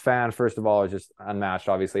a tennis fan. First of all, is just unmatched.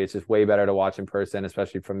 Obviously, it's just way better to watch in person,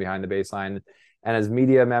 especially from behind the baseline. And as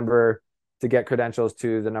media member, to get credentials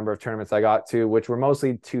to the number of tournaments I got to, which were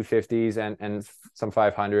mostly 250s and some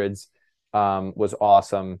 500s, was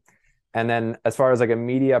awesome. And then as far as like a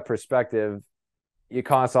media perspective, it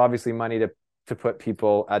costs obviously money to put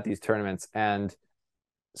people at these tournaments. And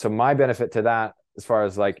so my benefit to that, as far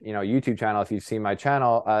as like, YouTube channel, if you've seen my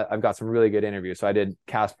channel, I've got some really good interviews. So I did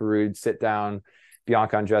Casper Ruud sit down,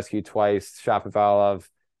 Bianca Andreescu twice, Shapovalov,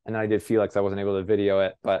 and then I did Felix. I wasn't able to video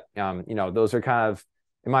it, but those are kind of,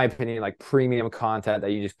 in my opinion, like premium content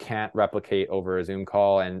that you just can't replicate over a Zoom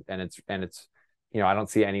call. And it's I don't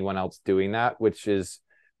see anyone else doing that, which is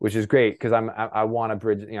great, because I want to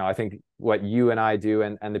bridge. I think what you and I do,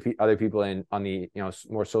 and the other people on the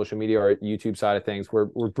more social media or YouTube side of things, we're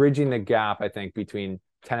bridging the gap, I think, between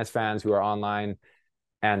tennis fans who are online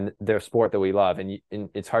and their sport that we love, and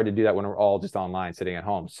it's hard to do that when we're all just online sitting at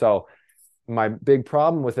home. So my big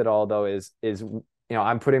problem with it all, though, is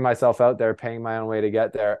I'm putting myself out there, paying my own way to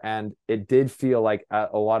get there. And it did feel like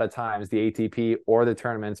a lot of times the ATP or the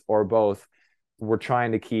tournaments or both were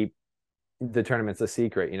trying to keep the tournaments a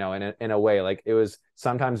secret, in a way. Like, it was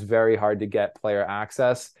sometimes very hard to get player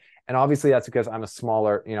access. And obviously that's because I'm a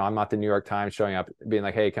smaller, I'm not the New York Times showing up being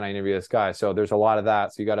like, hey, can I interview this guy? So there's a lot of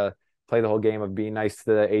that. So you got to play the whole game of being nice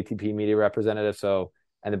to the ATP media representative.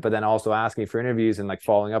 But then also asking for interviews and like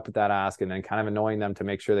following up with that ask, and then kind of annoying them to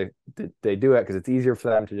make sure they do it, because it's easier for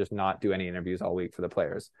them to just not do any interviews all week for the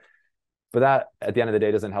players. But that, at the end of the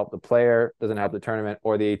day, doesn't help the player, doesn't help the tournament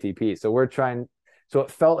or the ATP. So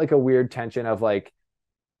it felt like a weird tension of like,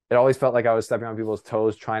 it always felt like I was stepping on people's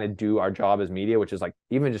toes trying to do our job as media, which is like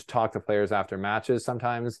even just talk to players after matches.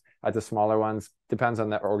 Sometimes at the smaller ones, depends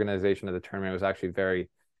on the organization of the tournament. It was actually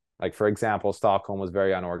very, like, for example, Stockholm was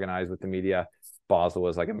very unorganized with the media. Basel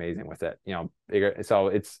was like amazing with it, bigger.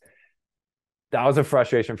 So that was a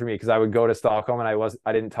frustration for me, because I would go to Stockholm and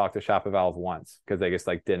I didn't talk to Shapovalov once, because they just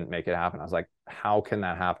like didn't make it happen. I was like, how can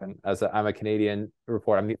that happen? I'm a Canadian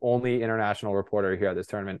reporter. I'm the only international reporter here at this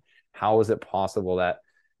tournament. How is it possible that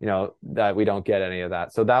that we don't get any of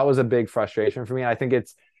that? So that was a big frustration for me. And I think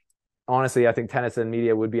I think tennis and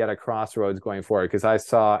media would be at a crossroads going forward, because I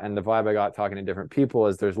saw, and the vibe I got talking to different people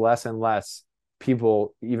is there's less and less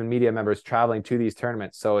people, even media members, traveling to these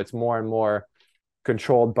tournaments. So it's more and more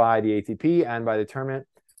controlled by the ATP and by the tournament,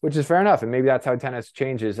 which is fair enough. And maybe that's how tennis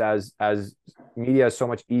changes as media is so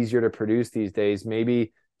much easier to produce these days.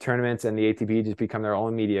 Maybe tournaments and the ATP just become their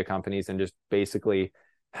own media companies and just basically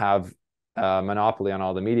have a monopoly on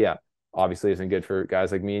all the media. Obviously isn't good for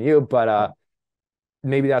guys like me and you, but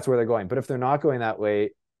maybe that's where they're going. But if they're not going that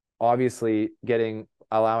way, obviously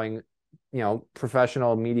allowing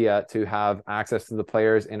professional media to have access to the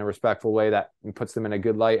players in a respectful way that puts them in a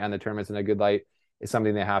good light and the tournaments in a good light is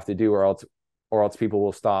something they have to do, or else people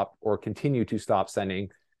will stop or continue to stop sending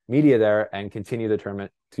media there and continue the tournament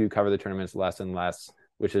to cover the tournaments less and less,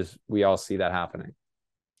 which is, we all see that happening.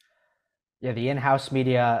 Yeah, the in-house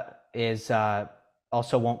media is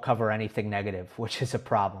also won't cover anything negative, which is a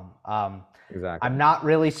problem. Exactly. I'm not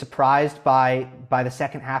really surprised by the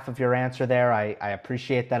second half of your answer there. I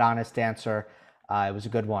appreciate that honest answer. It was a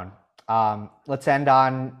good one. Let's end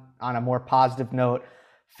on a more positive note.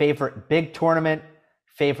 Favorite big tournament,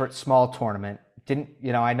 favorite small tournament.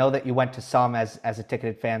 I know that you went to some as a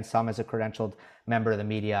ticketed fan, some as a credentialed member of the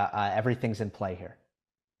media. Everything's in play here.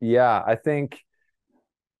 Yeah, I think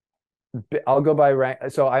I'll go by rank.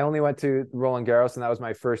 So I only went to Roland Garros, and that was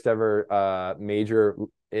my first ever major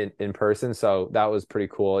in person. So that was pretty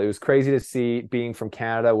cool. It was crazy to see, being from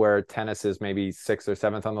Canada, where tennis is maybe 6th or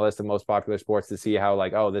 7th on the list of most popular sports, to see how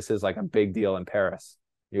like, oh, this is like a big deal in Paris,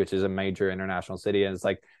 which is a major international city. And it's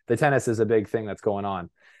like the tennis is a big thing that's going on.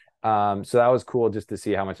 So that was cool just to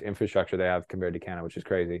see how much infrastructure they have compared to Canada, which is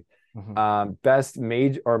crazy. Best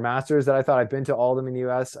major or masters that I thought, I've been to all of them in the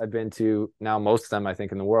US. I've been to now most of them, I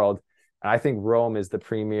think, in the world. And I think Rome is the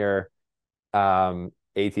premier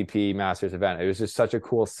ATP Masters event. It was just such a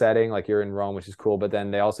cool setting. Like, you're in Rome, which is cool, but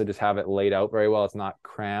then they also just have it laid out very well. It's not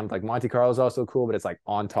crammed. Like, Monte Carlo is also cool, but it's like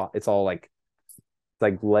on top. It's all like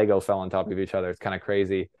Lego fell on top of each other. It's kind of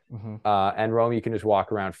crazy. And Rome, you can just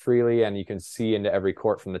walk around freely and you can see into every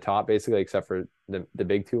court from the top, basically, except for the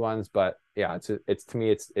big two ones. But yeah, it's to me,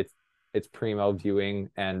 it's primo viewing,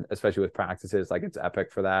 and especially with practices, like, it's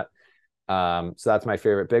epic for that. So that's my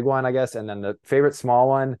favorite big one, I guess. And then the favorite small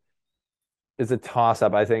one is a toss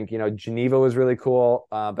up. I think, Geneva was really cool,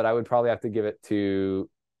 but I would probably have to give it to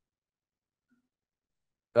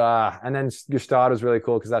and then Gstaad was really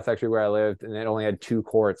cool because that's actually where I lived, and it only had 2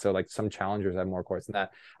 courts. So, like, some challengers have more courts than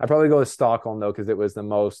that. I'd probably go with Stockholm though, because it was the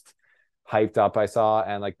most hyped up I saw,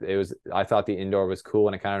 and like, I thought the indoor was cool,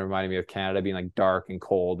 and it kind of reminded me of Canada being like dark and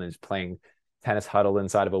cold and just playing tennis huddled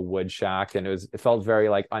inside of a wood shack, and it felt very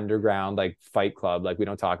like underground, like Fight Club. Like, we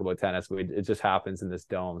don't talk about tennis, it just happens in this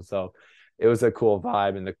dome. So it was a cool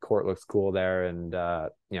vibe, and the court looks cool there. And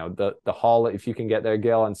the hall, if you can get there,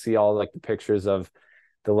 Gil, and see all like the pictures of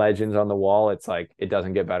the legends on the wall, it's like, it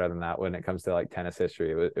doesn't get better than that when it comes to like tennis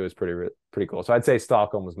history. It was pretty cool. So I'd say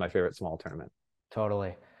Stockholm was my favorite small tournament.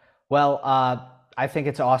 Totally. Well, I think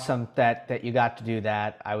it's awesome that you got to do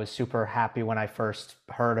that. I was super happy when I first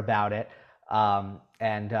heard about it.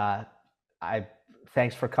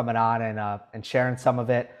 Thanks for coming on and sharing some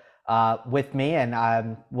of it with me,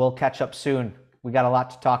 and we'll catch up soon. We got a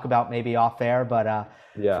lot to talk about, maybe off air, but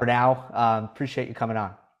for now, appreciate you coming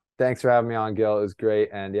on. Thanks for having me on, Gil. It was great,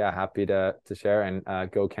 and yeah, happy to share, and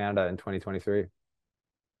go Canada in 2023.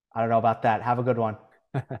 I don't know about that. Have a good one.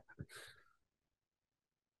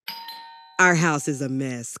 Our house is a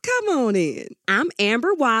mess. Come on in. I'm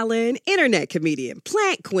Amber Wallen, internet comedian,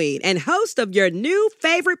 plant queen, and host of your new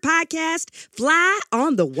favorite podcast, Fly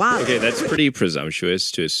on the Wallen. Okay, that's pretty presumptuous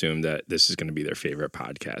to assume that this is going to be their favorite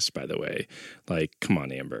podcast, by the way. Like, come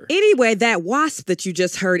on, Amber. Anyway, that wasp that you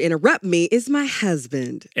just heard interrupt me is my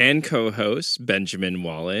husband. And co-host, Benjamin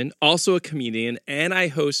Wallen, also a comedian, and I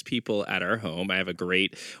host people at our home. I have a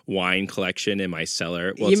great wine collection in my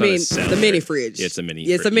cellar. Well, you mean the mini fridge? Yeah, it's a mini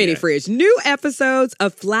fridge. It's a mini fridge. New episodes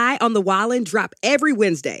of Fly on the Wallen drop every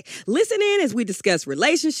Wednesday. Listen in as we discuss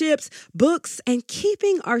relationships, books, and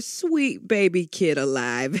keeping our sweet baby kid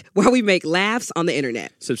alive while we make laughs on the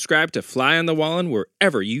internet. Subscribe to Fly on the Wallen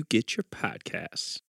wherever you get your podcasts.